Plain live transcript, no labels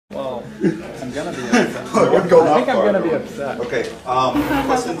Well, I'm gonna be upset. I wouldn't go that I think I'm far, gonna be though. upset. Okay,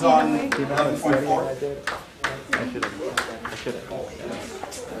 questions on 11.4? I should have.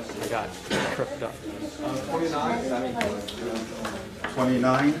 I got tripped up.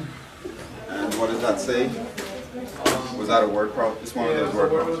 29. And what does that say? Was that a word problem? It's one of those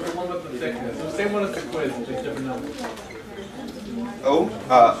word Where was problems. the one with the thickness? The same one as the quiz, just different numbers. Oh,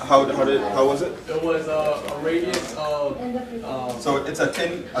 how was it? It was a radius of So it's a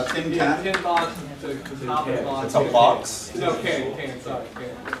tin yeah, can. 10 bonds to the top of the bond. It's a box. No, can, sorry, can.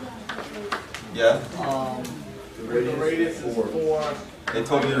 Yeah. The radius is 4. They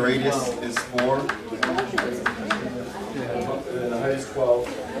told me the radius is 4. And the height is 12.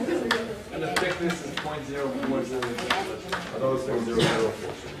 And the thickness is 0.04. I thought it was 0.04.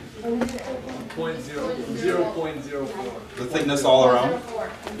 0.04. The thickness all around.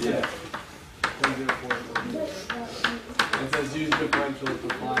 Yeah. 0.04. It says use differentials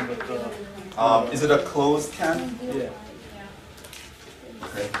to find what the. Is it a closed can? Yeah.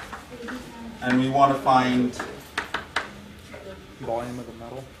 Okay. And we want to find Volume of the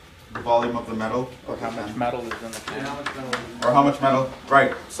metal, the volume of the metal. or how much metal is in the And can. how much metal? Or how much metal,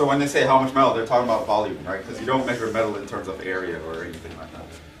 right? So when they say how much metal, they're talking about volume, right? Because you don't measure metal in terms of area or anything like that.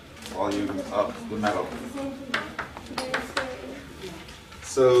 Volume of the metal.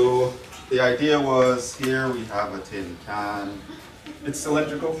 So the idea was here we have a tin can. It's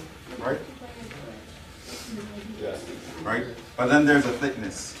cylindrical, right? Yes. Right? But then there's a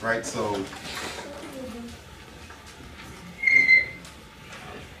thickness, right? So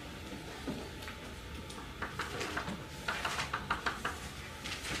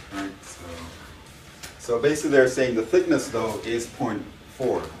So basically they're saying the thickness though is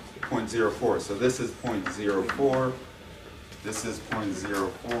 0.04. So this is 0.04. This is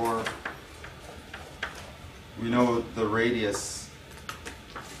 0.04. We know the radius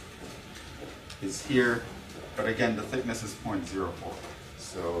is here, but again the thickness is 0.04.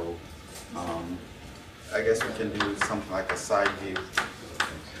 So I guess we can do something like a side view.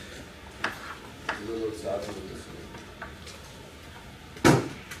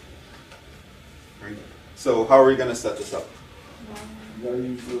 Right. So how are we going to set this up? You gotta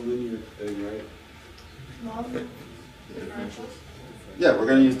use the linear thing, right? Yeah, we're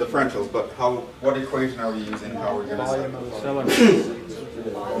going to use differentials, but what equation are we using? How are we going to set Volume of it? the cylinder.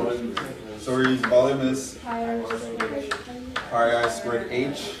 So we're using volume is pi I squared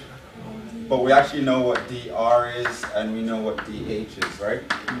h, but we actually know what dr is and we know what dh is, right?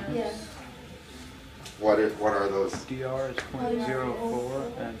 Yes. What are those? dr is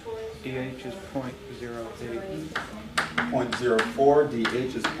 0.04 and dh is 0.08. 0.04,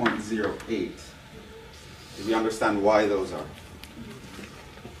 dh is 0.08. Do we understand why those are?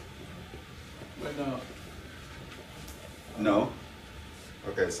 Wait, no. No?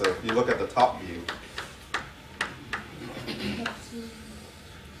 Okay, so if you look at the top view,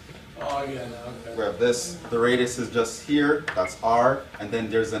 Oh, yeah, no, okay. we have this, the radius is just here, that's r, and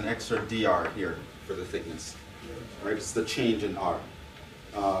then there's an extra dr here for the thickness. Right, it's the change in r.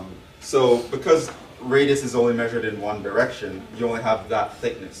 So because radius is only measured in one direction, you only have that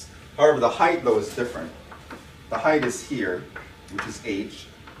thickness. However, the height though is different. The height is here, which is h,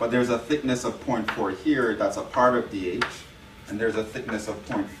 but there's a thickness of 0.4 here that's a part of dh, and there's a thickness of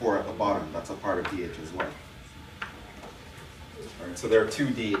 0.4 at the bottom that's a part of dh as well. All right, so there are two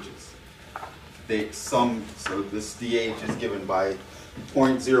dh's. So this dh is given by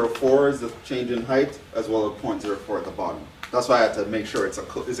 0.04 is the change in height, as well as 0.04 at the bottom. That's why I had to make sure is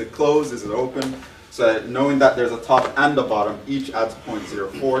it closed, is it open? So that knowing that there's a top and a bottom, each adds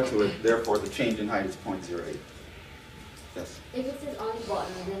 0.04 to it, therefore the change in height is 0.08. Yes? If it says on the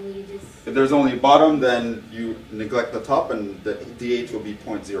bottom, then you just... If there's only bottom, then you neglect the top, and the dh will be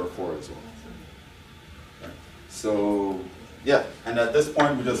 0.04 as well. Right. So, yeah, and at this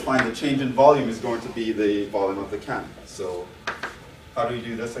point we just find the change in volume is going to be the volume of the can. So, how do we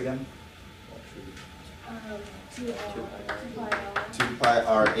do this again? 2 pi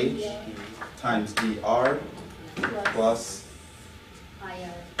rh times dr plus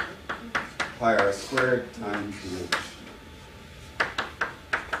pi r squared times dh.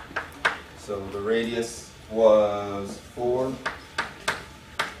 So the radius was 4,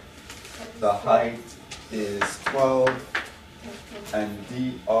 the height is 12, and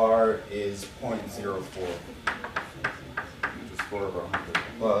dr is 0.04, which is 4/100,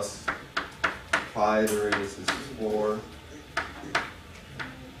 plus pi, the radius is 4,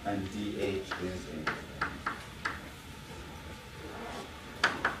 and dh is 8.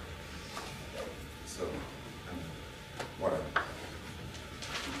 So, whatever.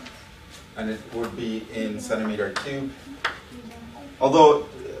 And it would be in centimeter cube. Although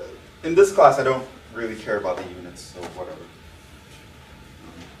in this class, I don't really care about the units, so whatever.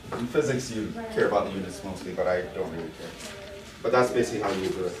 In physics, you care about the units mostly, but I don't really care. But that's basically how you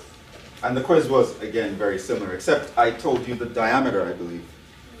do it. And the quiz was, again, very similar, except I told you the diameter, I believe,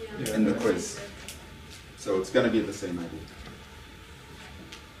 in the quiz. So it's going to be the same idea.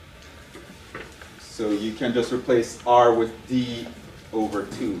 So you can just replace r with d over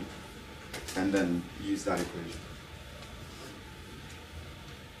 2, and then use that equation.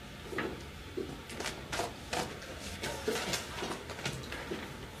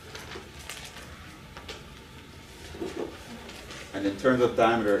 And in terms of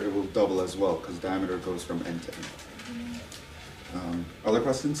diameter, it will double as well, because diameter goes from end to end. Other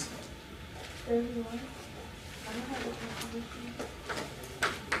questions? 31. I don't have a calculation.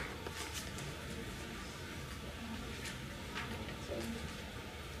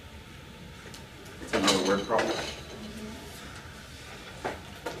 It's another word problem.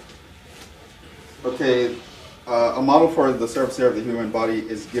 Okay, a model for the surface area of the human body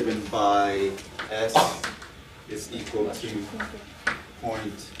is given by S is equal to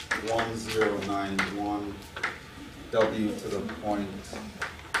 0.1091 W to the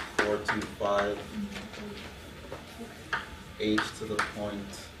 0.425 H to the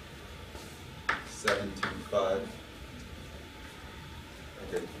 0.725.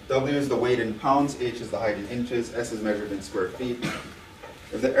 Okay. W is the weight in pounds, H is the height in inches, S is measured in square feet.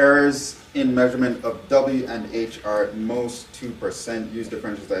 If the errors in measurement of W and H are at most 2%, use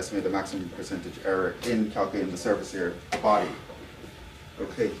differentials to estimate the maximum percentage error in calculating the surface area of the body.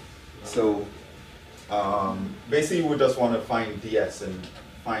 Okay, so basically we just want to find ds and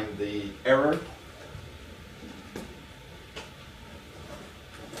find the error.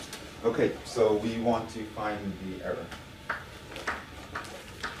 Okay, so we want to find the error.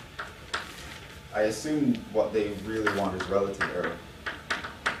 I assume what they really want is relative error.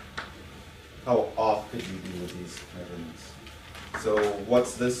 How off could you be with these measurements? So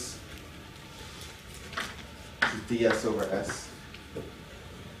what's this? This is ds over s.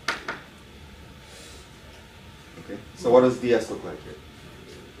 Okay, so what does ds look like here?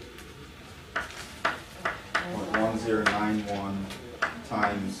 0.1091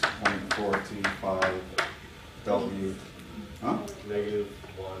 times 0.425 W. Huh? Negative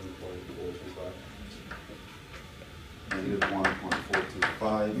 1.425. Negative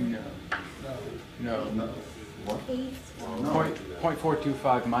 1.425. No. No. What? 8. No.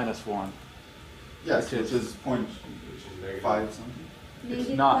 0.425 minus 1. Yes, Which which is- is 0.5 something.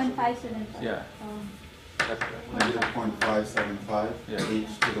 Negative not- 0.575. Yeah. That's Negative 0.575. Yeah. H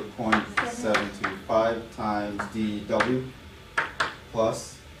to the 0.725 times dW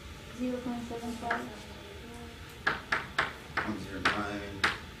plus 0.75. 109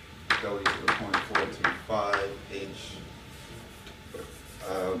 W to the 0.425 H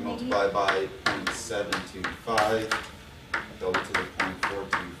multiplied by 0.725 W to the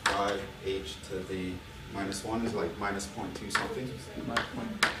 0.425 H to the minus 1 is like minus 0.2 something minus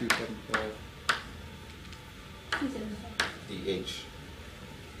 0.275. 275. dH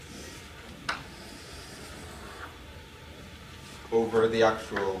over the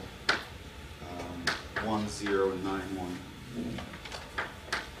actual 1091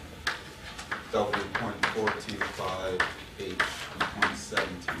 W 0.425 H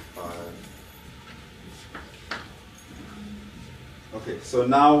 0.725. Okay, so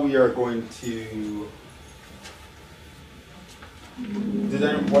now we are going to.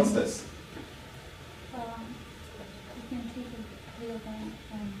 What's this? You can take it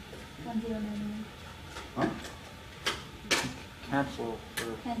 0.1091. Huh? Cancel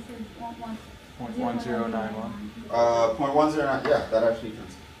for Cancel 0.1091. 0.109. Yeah, that actually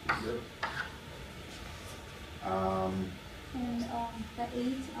counts. And the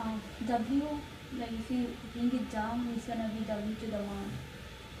 8, W, like if you bring it down, it's gonna be W to the 1.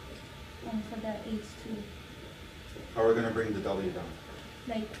 And for the H2, How are we going to bring the W down?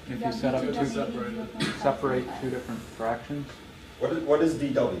 like If you W set up to the two negative Separate 0.575. two different fractions. What is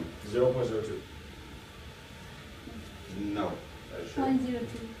DW? 0.02. No. That is sure. 0.02.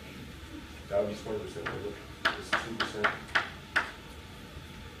 That would be 20%. Look, it's 2%.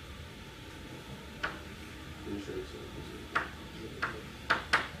 Pretty sure it's 0.02.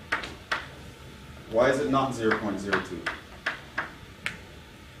 Why is it not 0.02?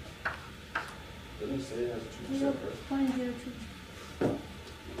 Doesn't it say it has 2%, right? 0.02.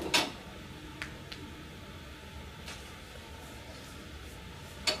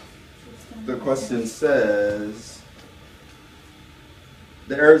 The question says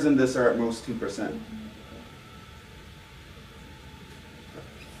the errors in this are at most 2%.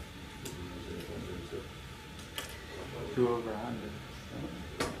 2 over 100.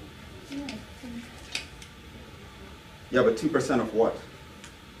 Yeah, but 2% of what?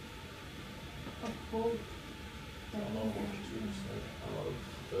 Of both W and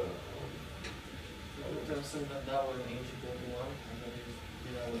Assume that that was H equal to 1, and then you do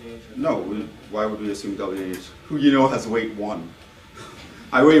that with H. No, why would we assume WH? Who you know has weight 1?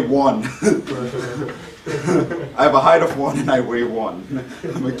 I weigh 1. I have a height of 1 and I weigh 1.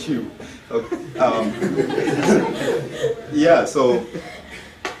 I'm a cube. Okay. Yeah, so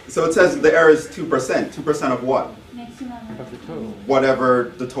it says the error is 2%. 2% of what? maximum. Of the total.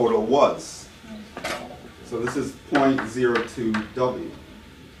 Whatever the total was. So this is 0.02 W.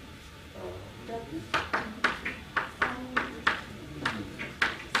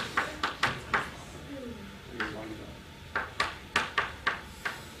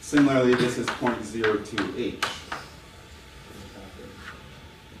 Similarly, this is 0.02 H.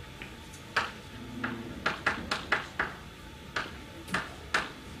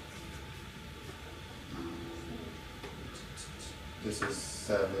 This is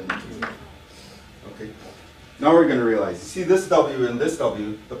 7. Okay. Now we're going to realize, you see this W and this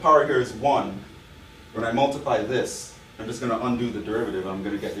W, the power here is 1. When I multiply this, I'm just going to undo the derivative. I'm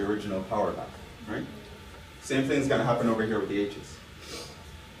going to get the original power back, right? Same thing is going to happen over here with the H's.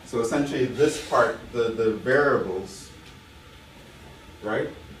 So essentially this part, the variables, right,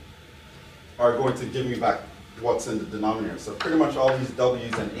 are going to give me back what's in the denominator. So pretty much all these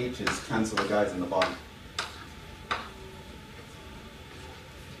W's and H's cancel the guys in the bottom.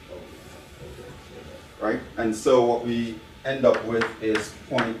 Right? And so what we end up with is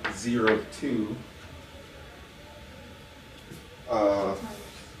 0.02. 0.55.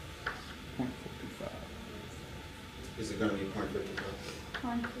 Is it going to be 0.55?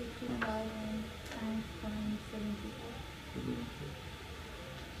 0.55 and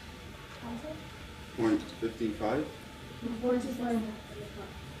 0.75. 0.55? 45.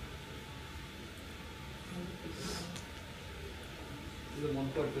 Is it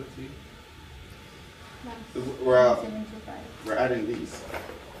 1.50? We're adding these,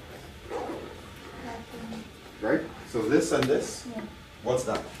 right? So this and this, Yeah. what's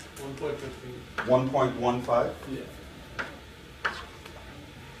that? 1.50. 1.15? Yeah.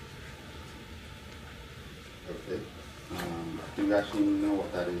 Okay. Do you actually know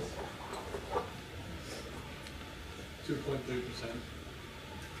what that is? 2.3%.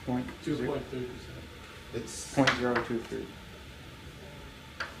 2.023. It's 0.023.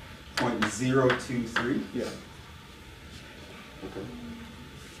 0.023? Yeah. Okay.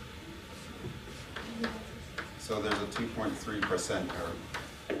 So there's a 2.3% error.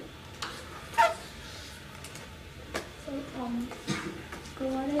 So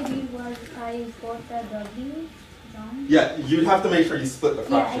what I did was I got the W down. Yeah, you'd have to make sure you split the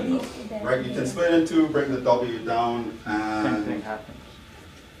Yeah, I fraction did though, that, right? You yeah. can split it in two, bring the W down, Same thing and happens.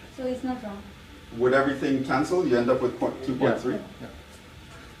 So it's not wrong. would everything cancel? You end up with 2.3?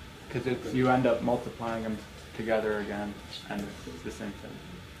 Because you end up multiplying them together again, and it's the same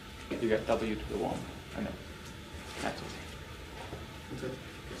thing. You get W to the 1, and it cancels. Okay.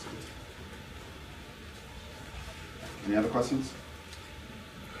 Any other questions?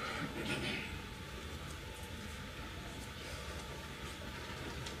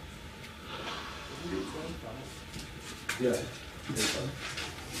 Yeah.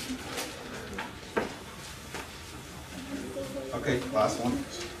 Okay, last one.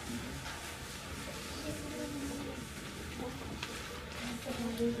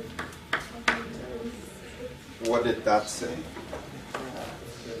 What did that say?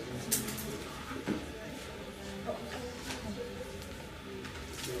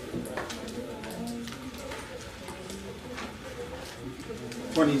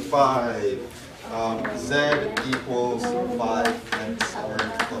 Z equals 5x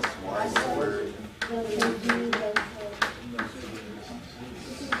squared plus y squared.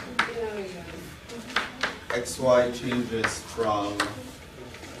 XY changes from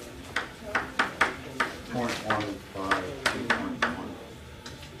 0.15 to 0.1,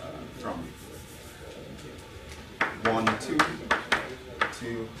 from 1, 2 to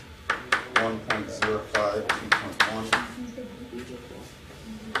 1.05 to 2.1.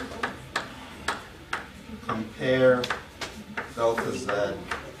 Compare delta Z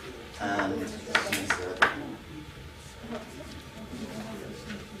and dz.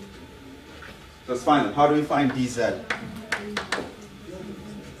 So it's fine. How do we find dz?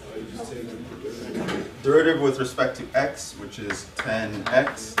 Derivative with respect to x, which is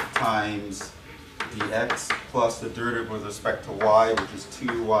 10x times dx, plus the derivative with respect to y, which is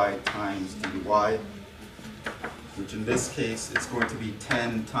 2y times dy, which in this case is going to be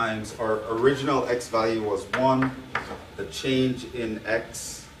 10 times our original x value was 1. The change in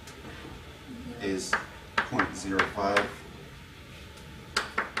x is 1.05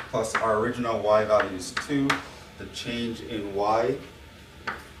 plus our original y value is 2. The change in y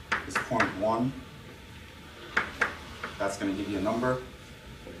is 0.1. That's going to give you a number.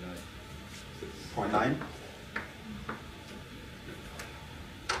 0.9.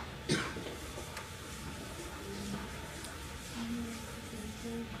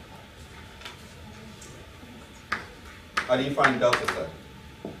 How do you find delta set?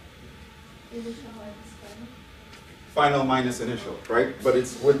 Final minus initial, right? But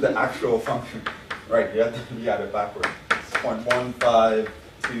it's with the actual function. Right, you have to add it backward.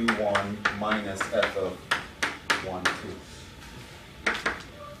 0.1521 minus f of 1, 2.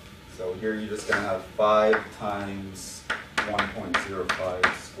 So here you're just going to have 5 times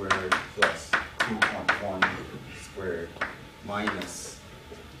 1.05 squared plus 2.1 squared minus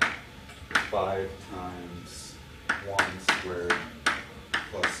 5 times 1 squared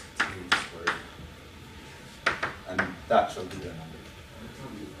plus 2 squared. And that shall be the number.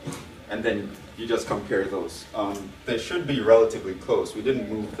 And then you just compare those. They should be relatively close. We didn't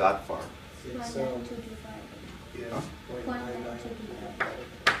move that far.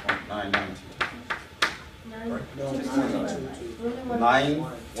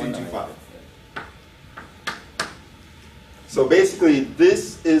 9.225. So basically,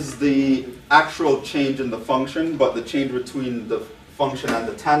 this is the actual change in the function, but the change between the function and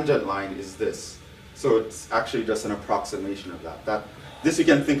the tangent line is this. So it's actually just an approximation of that. This you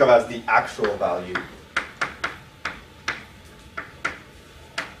can think of as the actual value.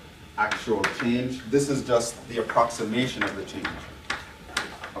 Actual change. This is just the approximation of the change.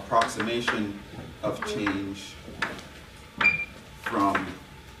 Approximation of change from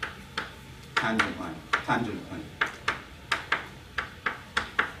tangent line. Tangent plane.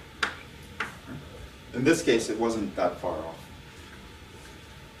 In this case, it wasn't that far off.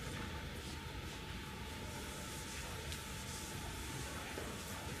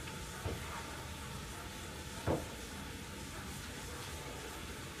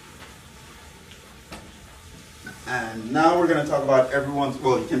 And now we're going to talk about everyone's,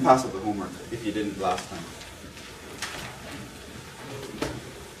 well, you can pass up the homework if you didn't last time.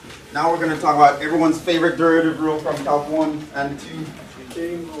 Now we're going to talk about everyone's favorite derivative rule from Calc 1 and 2.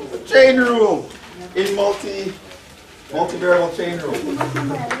 The chain rule in multivariable chain rule.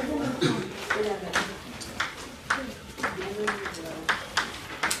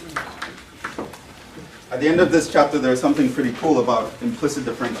 At the end of this chapter, there's something pretty cool about implicit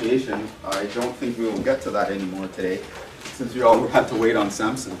differentiation. I don't think we will get to that anymore today, since we all had to wait on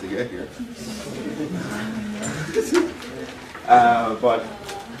Samson to get here.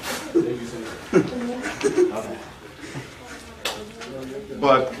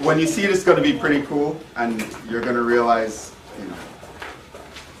 But when you see it, it's going to be pretty cool, and you're going to realize,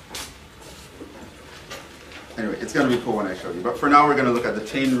 Anyway, it's going to be cool when I show you. But for now, we're going to look at the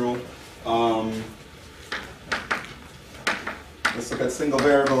chain rule. Let's look at single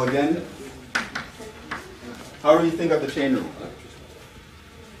variable again. How do you think of the chain rule?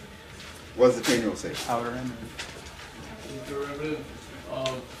 What does the chain rule say? Outer end. Derivative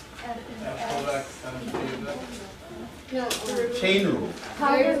of f of x times g of x. No, Chain rule.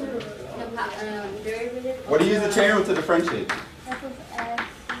 derivative. What do you use the chain rule to differentiate? F of x.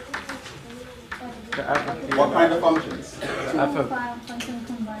 The f of What kind of functions? F of Function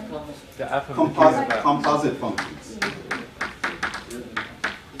combined. the f of Composite functions.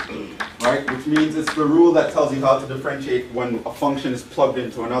 Right? Which means it's the rule that tells you how to differentiate when a function is plugged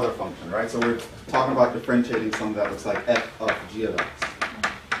into another function, right? So we're talking about differentiating something that looks like f of g of x.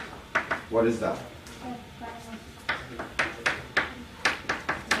 What is that?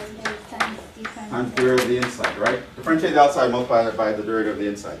 Times the derivative of the inside, right? Differentiate the outside multiplied by the derivative of the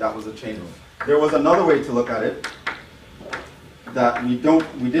inside. That was the chain rule. There was another way to look at it that we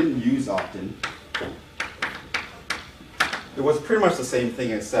didn't use often. It was pretty much the same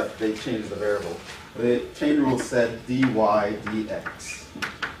thing except they changed the variable. The chain rule said dy dx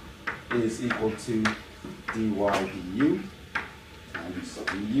is equal to dy du times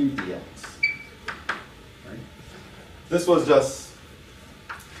du dx. Right? This was just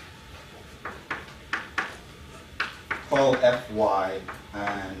call fy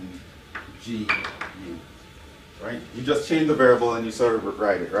and gu. Right? You just change the variable and you sort of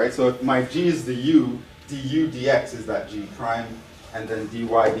write it, right? So if my g is the u, du dx is that g prime, and then dy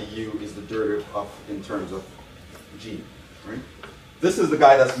du is the derivative of in terms of g, right? This is the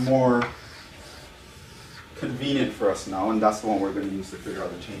guy that's more convenient for us now, and that's the one we're going to use to figure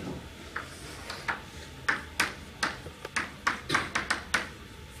out the chain rule.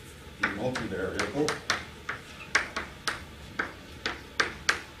 The multivariable,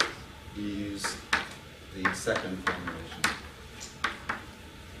 we use the second formulation.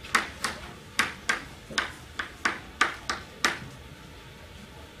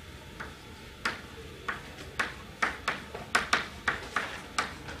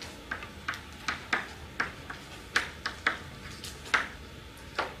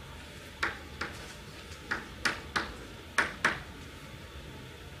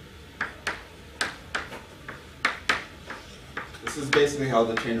 This is basically how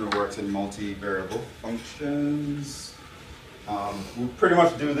the chain rule works in multivariable functions. We pretty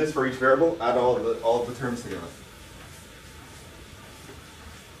much do this for each variable, add all of the terms together.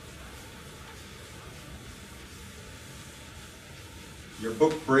 Your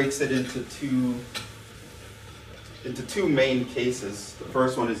book breaks it into two main cases. The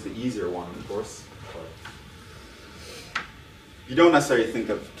first one is the easier one, of course. You don't necessarily think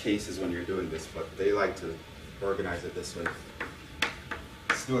of cases when you're doing this, but they like to organize it this way.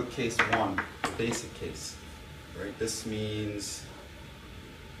 Let's do a case one, a basic case. Right? This means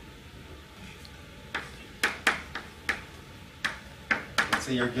let's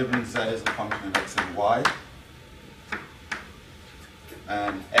say you're given z as a function of x and y,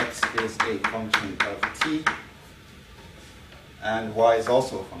 and x is a function of t, and y is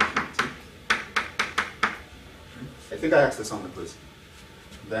also a function of t. I think I asked this on the quiz.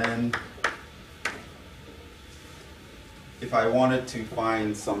 Then if I wanted to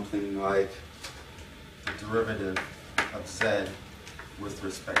find something like the derivative of z with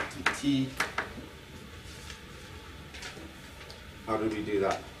respect to t, how do we do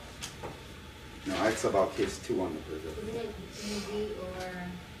that? No, that's about case 2 on the quiz. Isn't it dz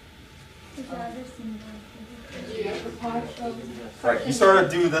or It's rather similar. dx? Partial. Right, you sort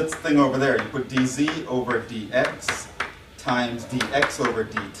of do this thing over there. You put dz over dx times dx over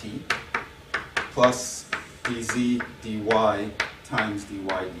dt plus dz dy times dy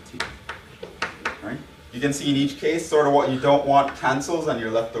dt. Right? You can see in each case sort of what you don't want cancels and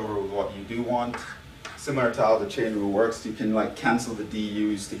you're left over with what you do want. Similar to how the chain rule works, you can like cancel the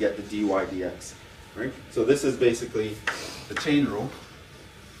du's to get the dy dx. Right? So this is basically the chain rule.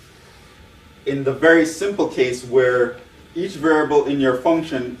 In the very simple case where each variable in your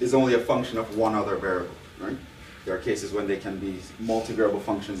function is only a function of one other variable, right? There are cases when they can be multivariable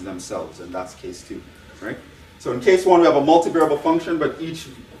functions themselves, and that's case 2, right? So in case 1, we have a multivariable function, but each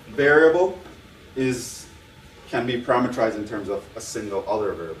variable can be parameterized in terms of a single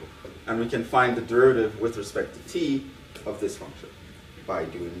other variable. And we can find the derivative with respect to t of this function by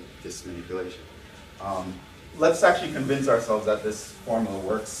doing this manipulation. Let's actually convince ourselves that this formula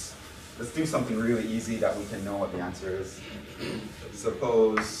works. Let's do something really easy that we can know what the answer is.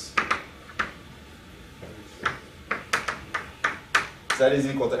 Suppose z is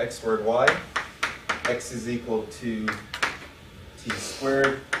equal to x squared y, x is equal to t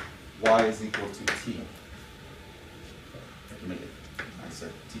squared, y is equal to t. I can make it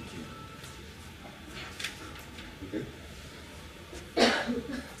nicer, t cubed. Okay.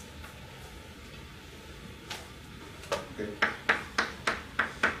 Okay.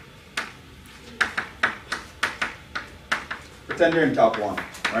 Pretend you're in Calc 1,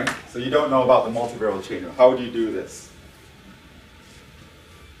 right? So you don't know about the multivariable chain rule. How would you do this?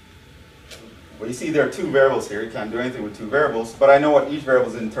 Well, you see there are 2 variables here. You can't do anything with 2 variables, but I know what each variable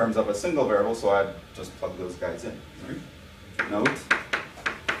is in terms of a single variable, so I'd just plug those guys in. Right? Note,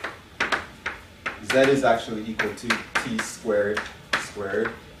 z is actually equal to t squared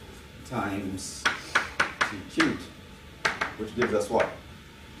times t cubed, which gives us what?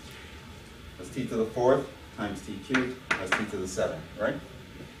 That's t to the 4th times t cubed, that's t to the 7th, right?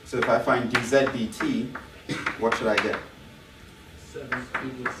 So if I find dz dt, what should I get?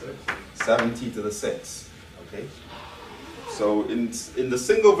 7t to the 6. 7t to the 6, okay? So in the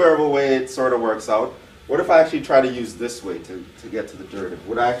single variable way it sort of works out. What if I actually try to use this way to get to the derivative?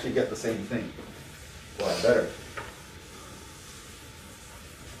 Would I actually get the same thing? Well, better.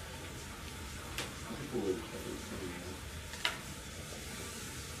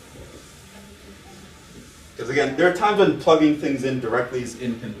 Because again, there are times when plugging things in directly is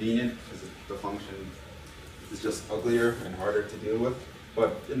inconvenient because the function is just uglier and harder to deal with.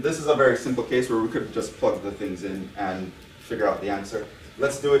 But this is a very simple case where we could just plug the things in and figure out the answer.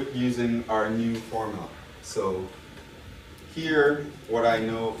 Let's do it using our new formula. So here, what I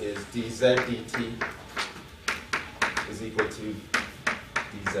know is dz dt is equal to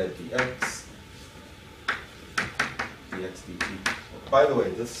dz dx, dx dt. By the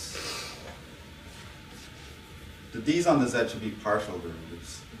way, the d's on the z should be partial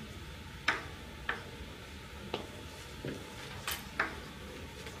derivatives.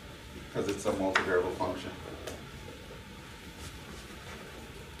 Because it's a multivariable function.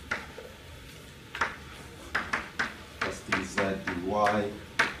 dy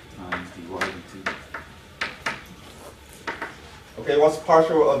times dy dt. Okay, what's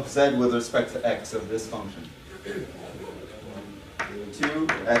partial of z with respect to x of this function?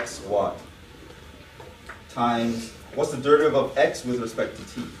 2xy times, what's the derivative of x with respect to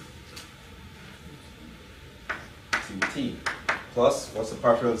t? 2t. Plus, what's the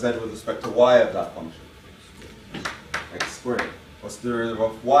partial of z with respect to y of that function? X squared. What's the derivative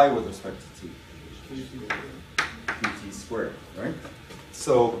of y with respect to t? 2t squared, right?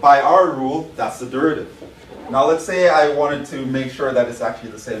 So by our rule, that's the derivative. Now let's say I wanted to make sure that it's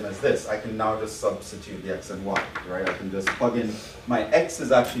actually the same as this. I can now just substitute the x and y, right? I can just plug in, my x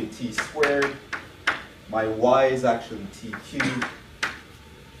is actually t squared, my y is actually t cubed,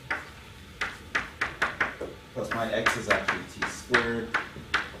 plus my x is actually t squared.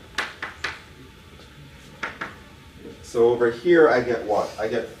 So over here I get what? I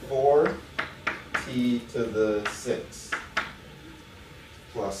get 4t to the 6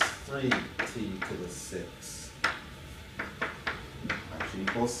 plus 3t to the 6 actually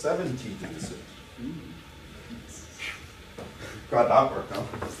equals 7t to the 6. Got that work, huh?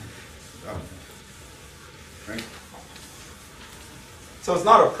 Right? So it's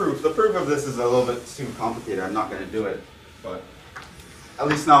not a proof. The proof of this is a little bit too complicated. I'm not going to do it, but at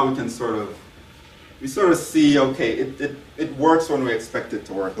least now we can sort of see, okay, it works when we expect it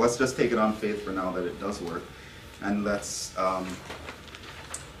to work. Let's just take it on faith for now that it does work, and let's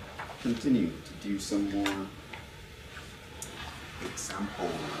continue to do some more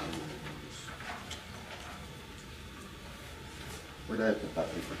examples. Where did I put that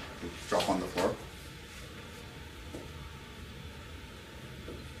paper? Did it drop on the floor?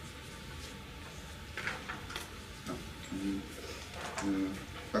 No.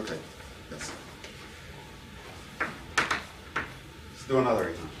 Okay, yes. Let's do another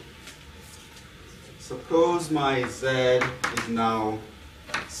example. Suppose my z is now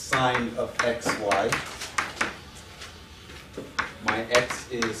sine of xy. My x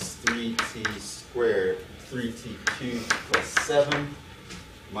is 3t squared, 3t cubed plus 7.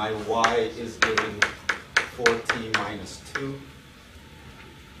 My y is given 4t minus 2.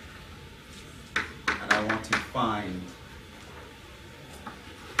 And I want to find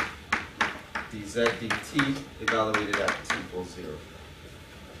dz dt evaluated at t equals 0.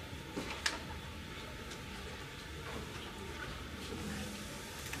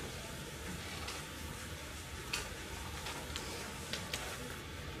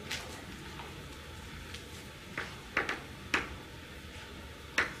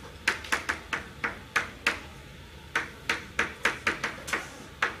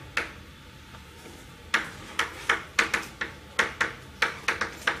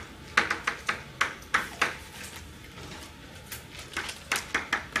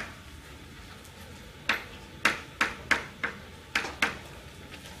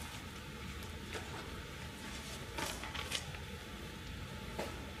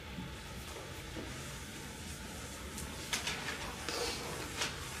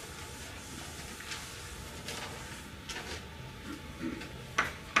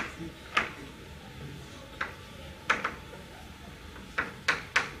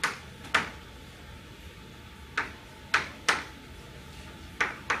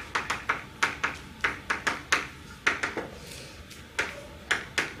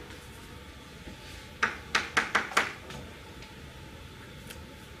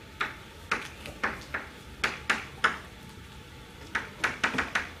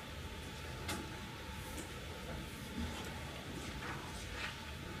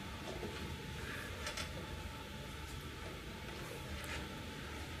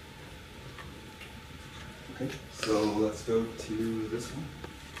 Okay, so let's go to this one.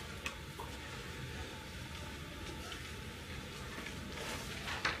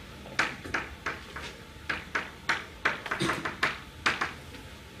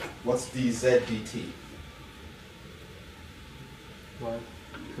 What's dz dt? Y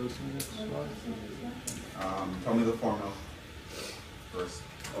cosine x y. Tell me the formula first.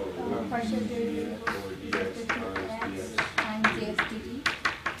 Partial derivative Or dx times dx. and dx dt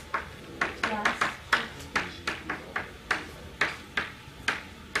plus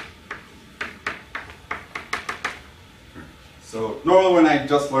So normally when I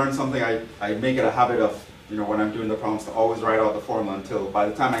just learn something, I make it a habit of, when I'm doing the problems to always write out the formula until by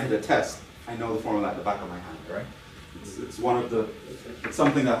the time I hit a test, I know the formula at the back of my hand, right? It's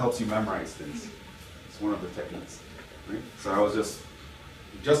something that helps you memorize things. It's one of the techniques, right? So I was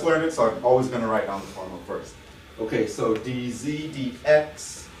just learned it, so I'm always going to write down the formula first. Okay, so dz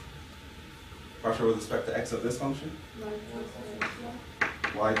dx, partial with respect to x of this function,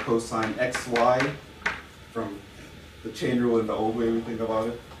 y cosine xy from the chain rule in the old way we think about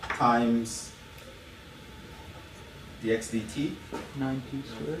it, times dx dt, 9t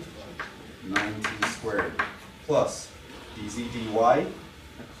squared, 9t squared, plus dz dy,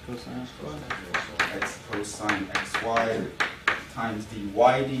 x cosine xy, x cosine xy, times dy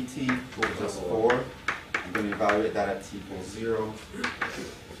dt equals just 4. I'm going to evaluate that at t equals 0.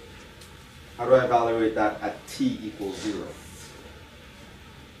 How do I evaluate that at t equals 0?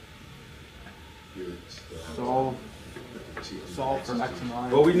 solve for x and y.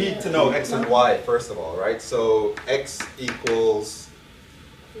 Well, we need to know x and y first of all, right? So x equals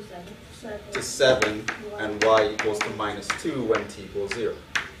to 7 and y equals to -2 when t equals 0.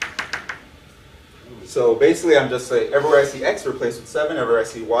 So basically I'm just saying everywhere I see x replace with 7, everywhere I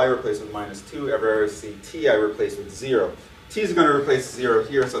see y replace with -2, everywhere I see t I replace with 0. T is going to replace 0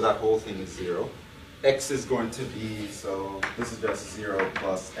 here, so that whole thing is 0. X is going to be, so this is just 0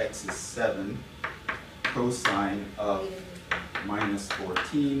 plus x is 7 cosine of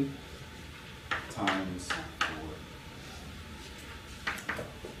 -14 times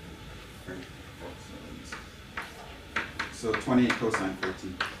 4. So 28 cosine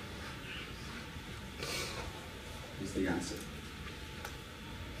 14 is the answer.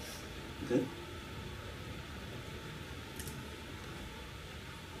 Okay?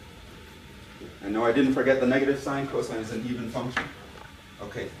 And no, I didn't forget the negative sign. Cosine is an even function.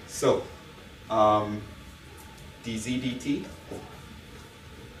 Okay, so dz dt.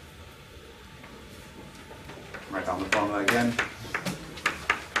 Write down the formula again.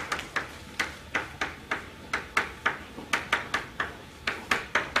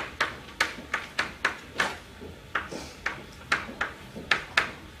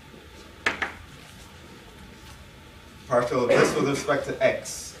 Partial of this with respect to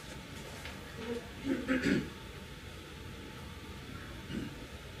x.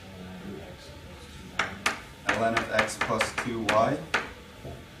 ln of x plus 2y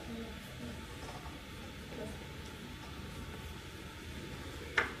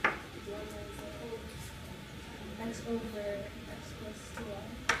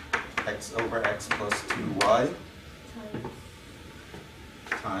x over x plus 2y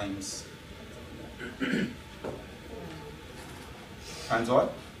times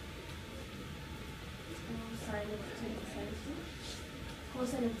what?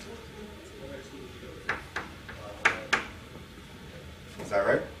 Is that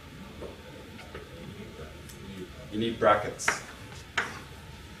right? You need brackets.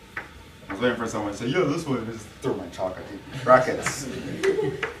 I was waiting for someone to say, yeah, this one, just throw my chalk at you. Brackets.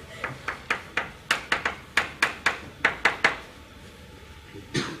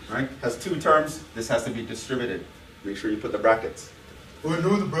 Right? Has two terms. This has to be distributed. Make sure you put the brackets. Oh, I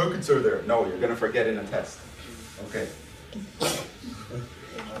know the brackets are there. No, you're going to forget in a test. Okay.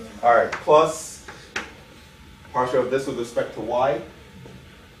 All right, plus partial of this with respect to y.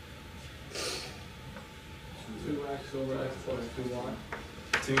 2x over x plus 2y.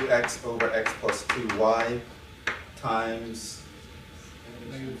 2x over x plus 2y times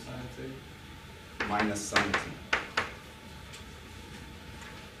Negative sine t. minus sine t.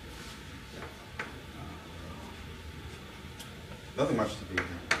 Nothing much to do here.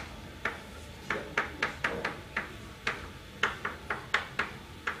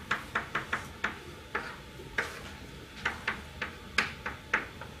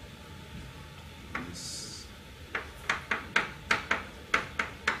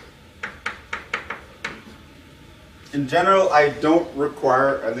 In general, I don't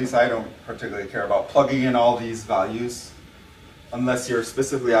require, at least I don't particularly care about plugging in all these values unless you're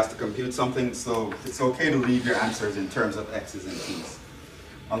specifically asked to compute something, so it's okay to leave your answers in terms of x's and t's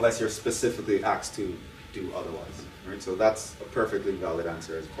unless you're specifically asked to do otherwise. Right? So that's a perfectly valid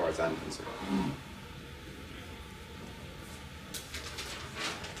answer as far as I'm concerned.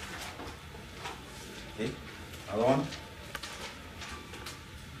 Okay, other one?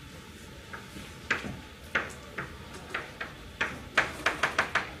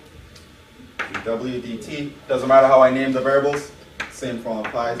 dw dt, doesn't matter how I name the variables, same formula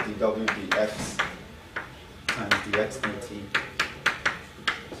applies, dw dx times dx dt.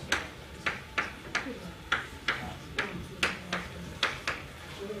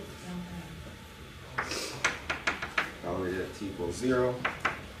 Evaluated at t equals 0.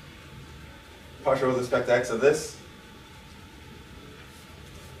 Partial with respect to x of this.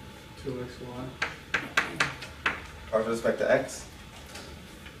 2xy. Partial with respect to x.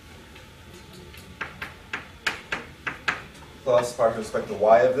 Plus partial with respect to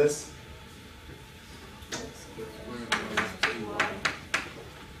y of this.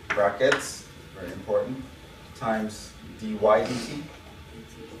 Brackets, very important, times dy dt.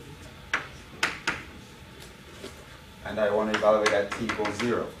 and I want to evaluate at t equals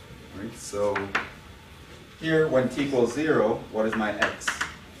 0. Right? So here, when t equals 0, what is my x?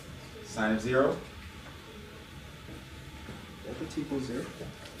 Sine of 0? Did I put t equals 0?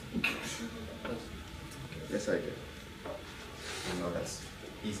 Yes, I did. No, that's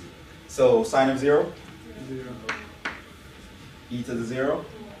easy. So sine of 0? 0. E to the 0?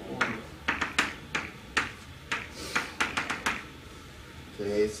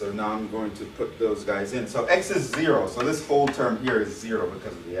 Okay, so now I'm going to put those guys in. So x is 0, so this whole term here is 0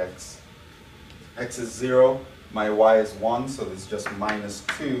 because of the x. X is 0, my y is 1, so this is just minus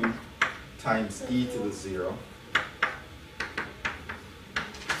 2 times e to the 0.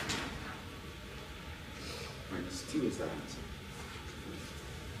 Minus 2 is that answer.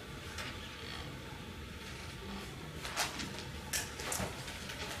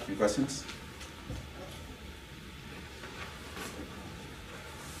 Any questions?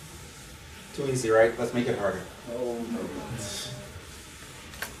 Too easy, right? Let's make it harder. Oh, no.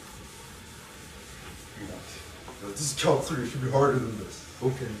 This calc 3 should be harder than this.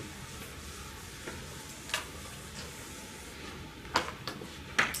 Okay.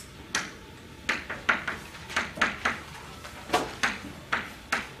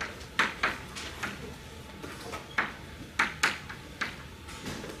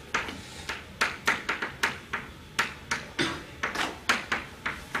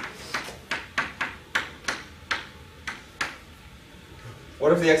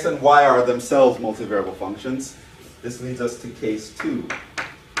 What if the x and y are themselves multivariable functions? This leads us to case 2.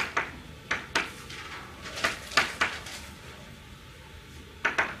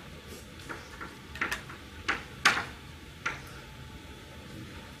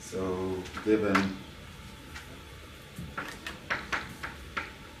 So given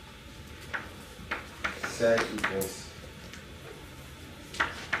z equals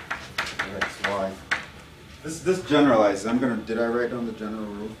x, y. This generalizes. Did I write down the general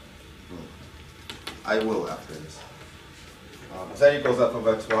rule? No. I will after this. Z equals f of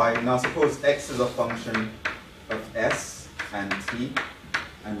x, y. Now suppose x is a function of s and t,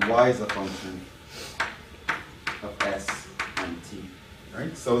 and y is a function of s and t.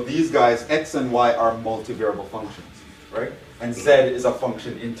 Right? So these guys, x and y, are multivariable functions, right? And z is a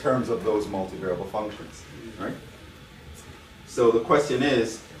function in terms of those multivariable functions, right? So the question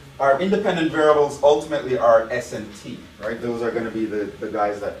is, our independent variables ultimately are s and t, right? Those are going to be the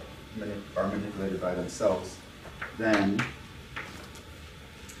guys that are manipulated by themselves. Then,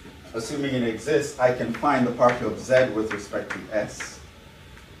 assuming it exists, I can find the partial of z with respect to s,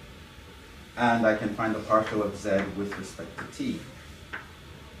 and I can find the partial of z with respect to t.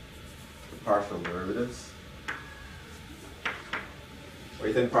 The partial derivatives. What do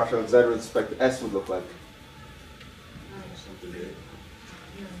you think partial of z with respect to s would look like?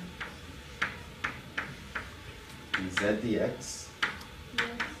 Z dx,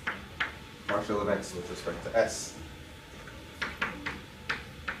 partial of x with respect to s,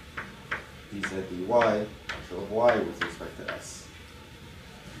 dz dy, partial of y with respect to s.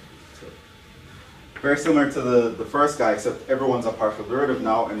 So, very similar to the first guy, except everyone's a partial derivative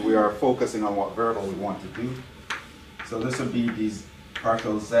now, and we are focusing on what variable we want to do. So this would be these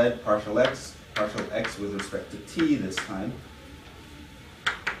partial z, partial x with respect to t this time,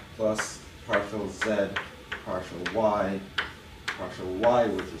 plus partial z, partial y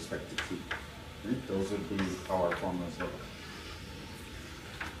with respect to t. Right? Those would be our formulas there.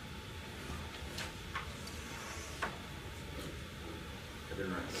 I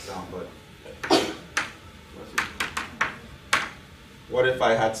didn't write this down, but what if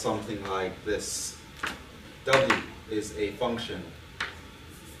I had something like this? W is a function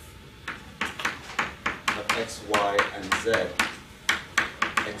of x, y, and z.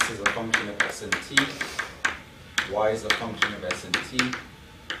 X is a function of s and t. Y is a function of s and t.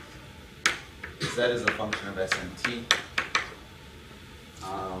 Z is a function of s and t.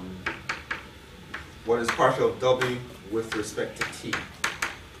 What is partial of w with respect to t?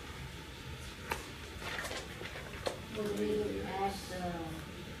 Would we add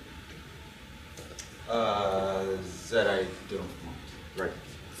Z I don't want. Right.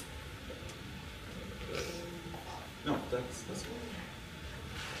 No, that's cool.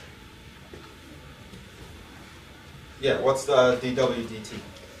 Yeah, what's the dw dt?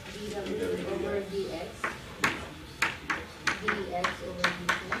 dw over dx, dx over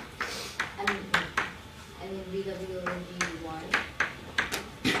dt, and then dw over dy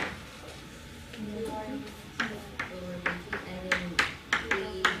over dt, and then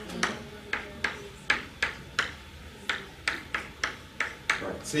dt.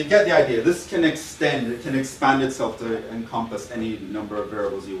 Right. So you get the idea. This can extend, it can expand itself to encompass any number of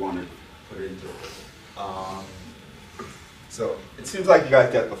variables you want to put into it. So it seems like you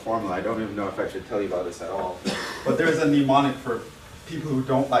guys get the formula. I don't even know if I should tell you about this at all. But there's a mnemonic for people who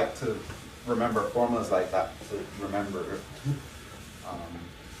don't like to remember formulas like that to remember.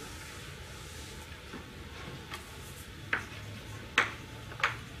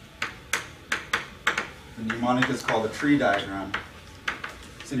 The mnemonic is called a tree diagram.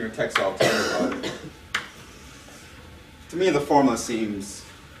 It's in your text, I'll tell you about it. To me, the formula seems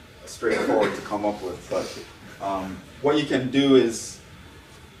straightforward to come up with, but what you can do is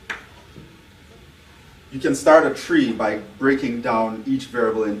you can start a tree by breaking down each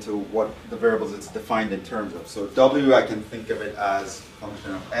variable into what the variables it's defined in terms of. So W, I can think of it as a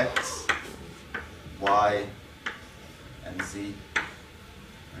function of x, y, and z.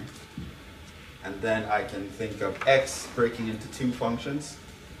 Right? And then I can think of x breaking into two functions,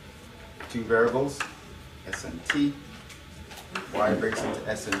 two variables, s and t. Y breaks into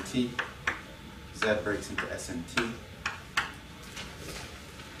s and t. Z breaks into s and t.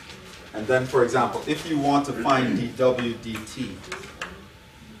 And then, for example, if you want to find dw dt,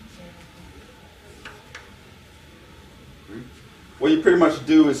 what you pretty much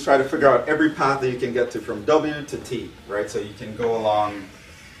do is try to figure out every path that you can get to from w to t, right? So you can go along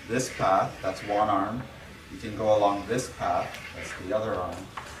this path, that's one arm. You can go along this path, that's the other arm.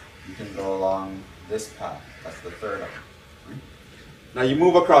 You can go along this path, that's the third arm. Right? Now you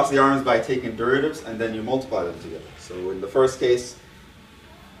move across the arms by taking derivatives and then you multiply them together. So in the first case,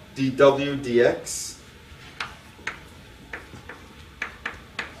 dw dx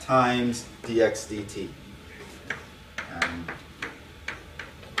times dx dt.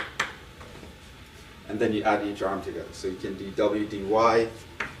 And then you add each arm together. So you can dw dy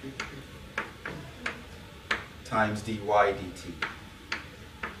times dy dt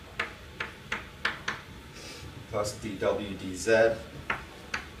plus dw dz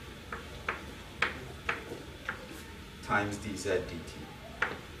times dz dt.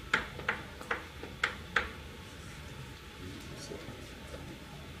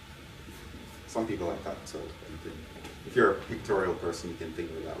 Some people like that, so if you're a pictorial person, you can think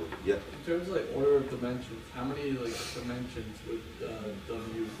of it that way. Yeah. In terms of like order of dimensions, how many like dimensions would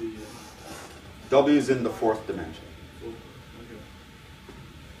W be in? W is in the fourth dimension. Okay.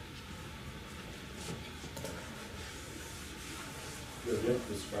 You have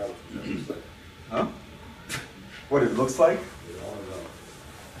to describe what it looks like. Huh? What it looks like? You don't want to know.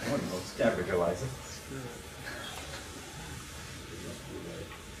 No one knows. Can't visualize it. It must be like,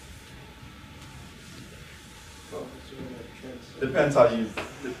 So, depends how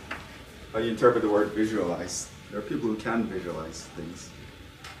you interpret the word visualize. There are people who can visualize things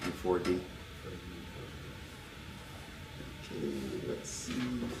in 4D. Okay, let's see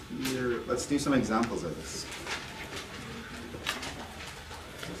here. Let's do some examples of this.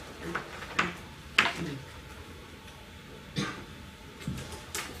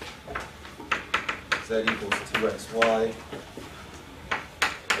 Z equals 2xy,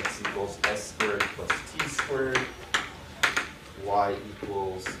 x equals s squared plus t squared, y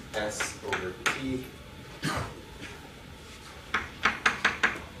equals s over t.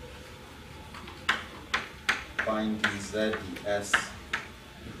 Find dz, ds,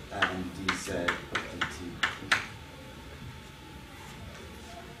 and dz dt.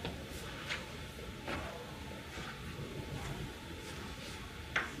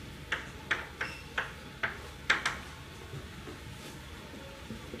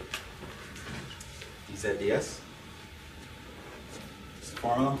 dz ds. This is the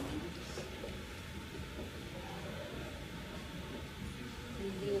formula. d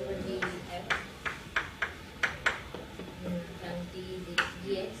over df times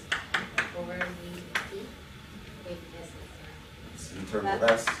dx over dt with s. It's in terms of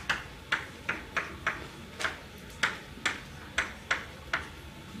s.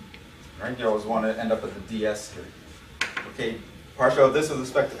 Right, you always want to end up at the ds here. Okay, partial of this with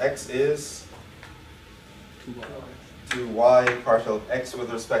respect to x is 2y, partial of x with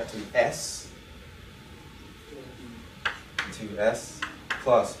respect to s, 2s,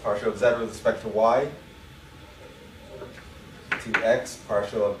 plus partial of z with respect to y, 2x,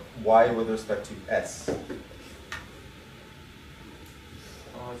 partial of y with respect to s.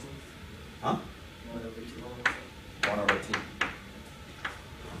 Huh? 1 over t.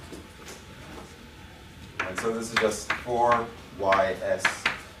 And so this is just 4ys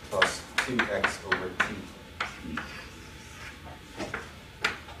plus 2x over t.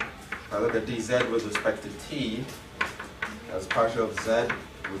 If I look at dz with respect to t, that's partial of z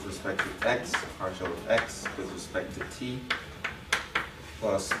with respect to x, partial of x with respect to t,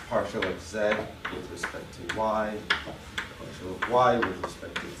 plus partial of z with respect to y, partial of y with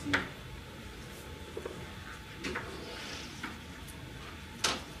respect to t.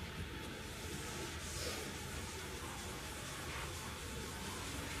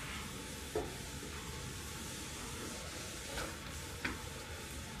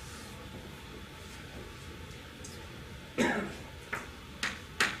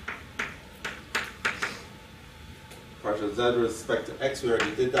 partial of z with respect to x. We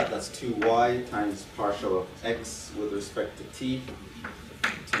already did that. That's 2y times partial of x with respect to t.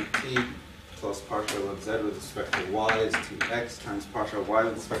 2t plus partial of z with respect to y is 2x times partial of y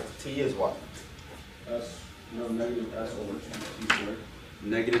with respect to t is what? Negative s over t squared.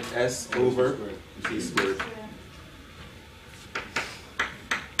 Negative s over t squared.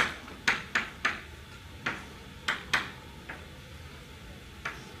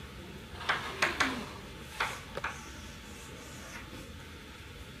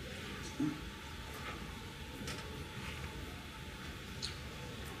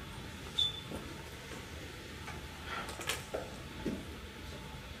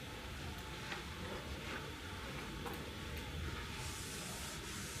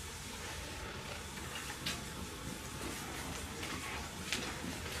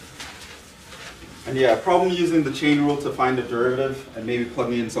 And yeah, problem using the chain rule to find a derivative and maybe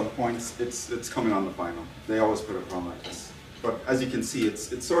plugging in some points, it's coming on the final. They always put a problem like this. But as you can see,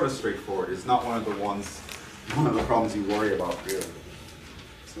 it's sort of straightforward. It's not one of the problems you worry about really.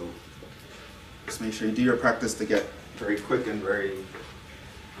 So just make sure you do your practice to get very quick and very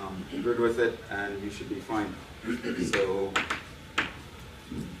good with it, and you should be fine. So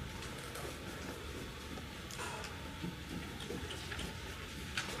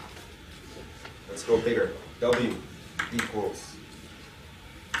let's go bigger. W equals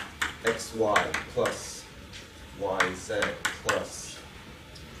xy plus yz plus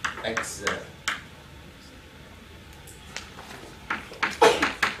xz.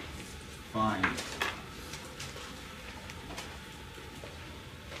 Find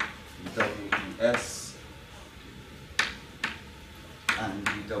dw ds and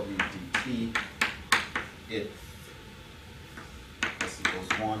dw dt if s equals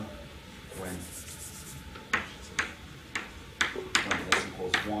 1 when s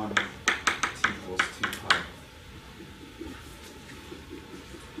equals 1, t equals 2 pi.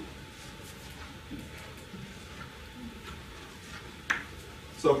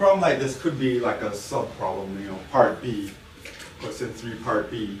 So a problem like this could be like a sub-problem, part B, question 3, part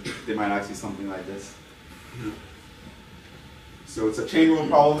B, they might ask you something like this. So it's a chain rule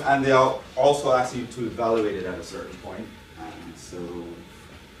problem, and they'll also ask you to evaluate it at a certain point. And so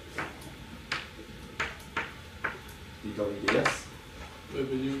dw ds. Wait,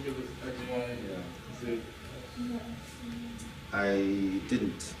 but you give us x, y, z. I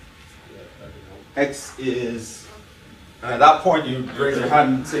didn't. X is, at that point you raise your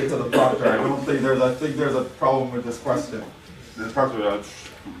hand and say to the proctor, I think there's a problem with this question. And the proctor will,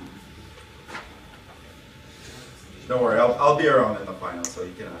 don't worry, I'll be around in the final, so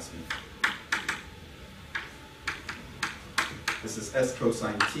you can ask me. This is s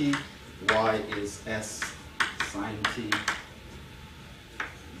cosine t, y is s sine t,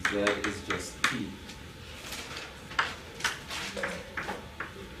 z is just t.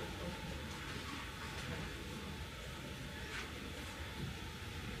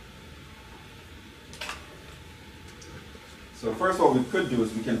 So first what we could do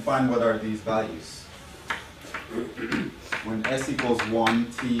is we can find what are these values. When s equals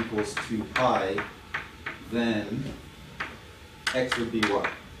 1, t equals 2 pi, then x would be what?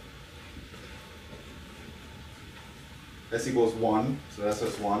 S equals 1, so that's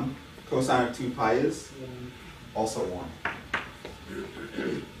just 1. Cosine of 2 pi is also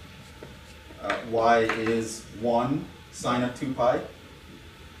 1. Y is 1, sine of 2 pi.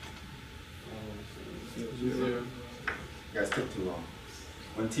 0. You guys took too long.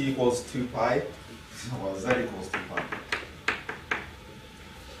 When t equals 2 pi, well, z equals 2 pi.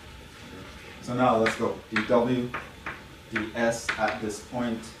 So now let's go. dw ds at this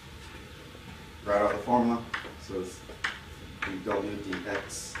point, write out the formula. So it's dw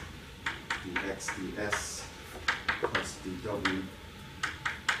dx ds plus dw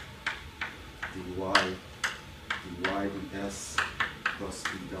dy ds plus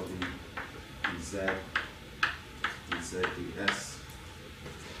dw dz ds.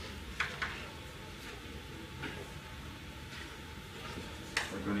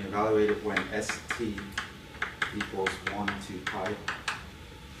 We're going to evaluate it when st equals 1, 2 pi.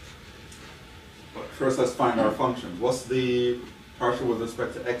 But first let's find our functions. What's the partial with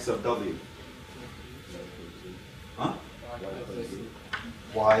respect to x of w? Huh?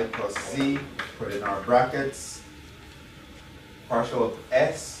 Y plus z, put in our brackets. Partial of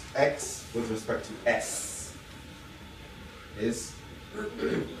s, x with respect to s is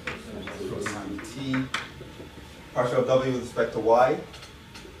cosine t. Partial of w with respect to y,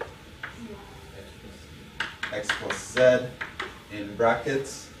 x plus z in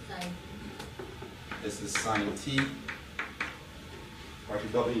brackets. Sine. This is sine t. Partial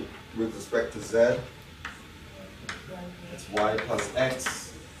w with respect to z, Y. It's y plus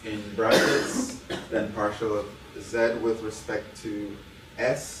x in brackets, then partial of z with respect to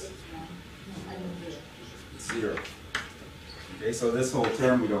s, it's 0. Okay, so this whole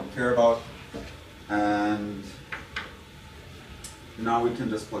term we don't care about. And now we can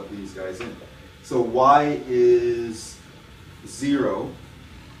just plug these guys in. So y is 0,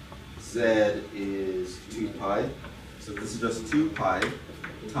 z is 2 pi. So this is just 2 pi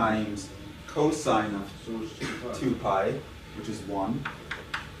times cosine of 2 pi, which is 1.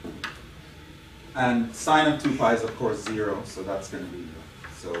 And sine of 2 pi is of course 0, so that's going to be 0.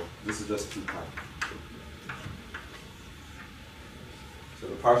 So this is just 2 pi. So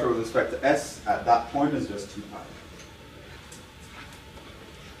the partial with respect to s at that point is just 2 pi.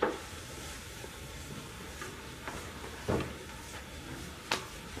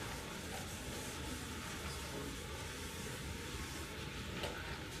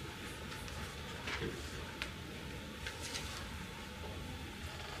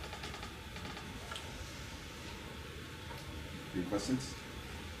 Any questions?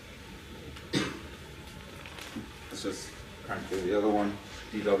 Let's just crank through the other one,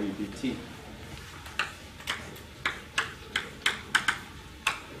 dw dt.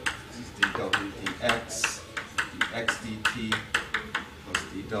 This is dw dx, dx dt, plus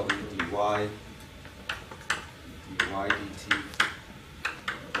dw dy, dy dt,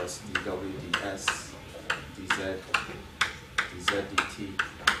 plus dw ds, dz, dz dt.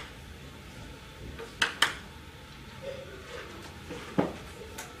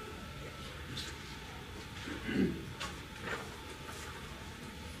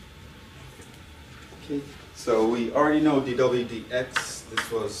 Okay, so we already know dw dx,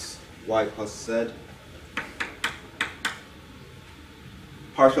 this was y plus z.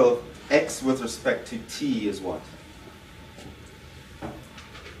 Partial of x with respect to t is what?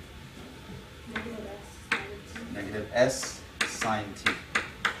 Negative s sine t.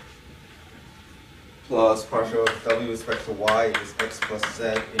 Plus partial of w with respect to y is x plus z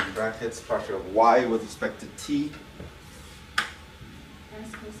in brackets. Partial of y with respect to t,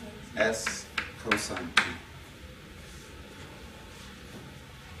 s cosine t.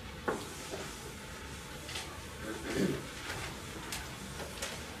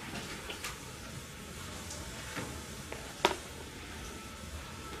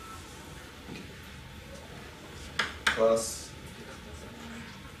 Plus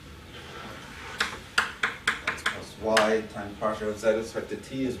x plus y times partial of z with respect to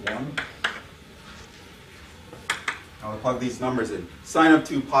t is 1. Now we'll plug these numbers in. Sine of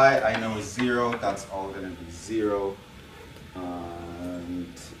 2 pi I know is 0. That's all going to be 0.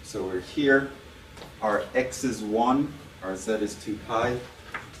 And so we're here. Our x is 1. Our z is 2 pi.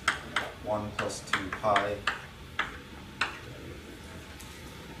 1 plus 2 pi.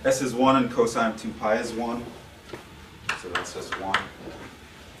 S is 1 and cosine of 2 pi is 1. So that's just 1.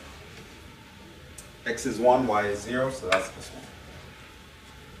 X is 1, y is 0, so that's just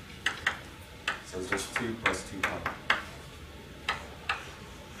 1. So it's just 2 plus 2 pi.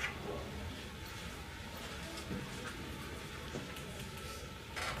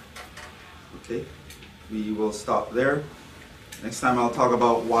 Okay, we will stop there. Next time I'll talk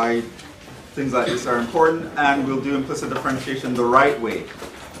about why things like this are important, and we'll do implicit differentiation the right way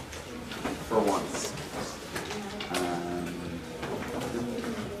for once.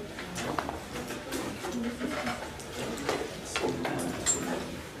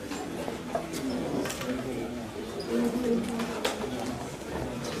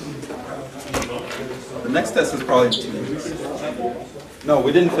 The next test is probably 2 weeks. No,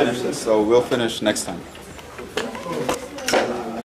 we didn't finish this, so we'll finish next time.